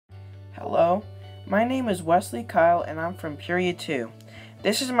Hello, my name is Wesley Kyle and I'm from Period 2.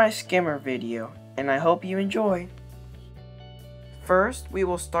 This is my skimmer video and I hope you enjoy. First, we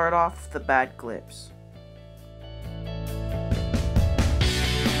will start off with the bad clips.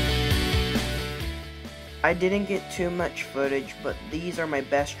 I didn't get too much footage, but these are my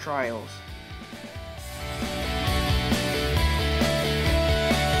best trials.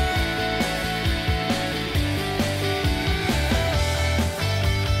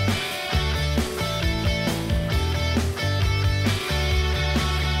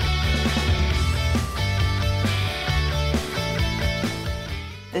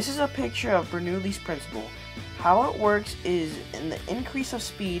 This is a picture of Bernoulli's principle. How it works is, in the increase of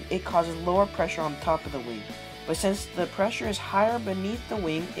speed, it causes lower pressure on top of the wing. But since the pressure is higher beneath the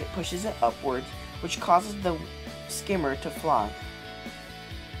wing, it pushes it upwards, which causes the skimmer to fly.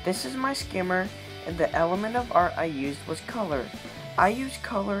 This is my skimmer, and the element of art I used was color. I used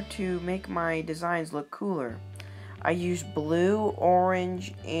color to make my designs look cooler. I used blue,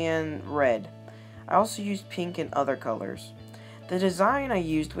 orange, and red. I also used pink and other colors. The design I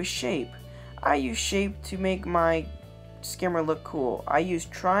used was shape. I used shape to make my skimmer look cool. I used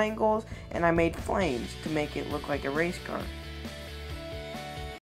triangles and I made flames to make it look like a race car.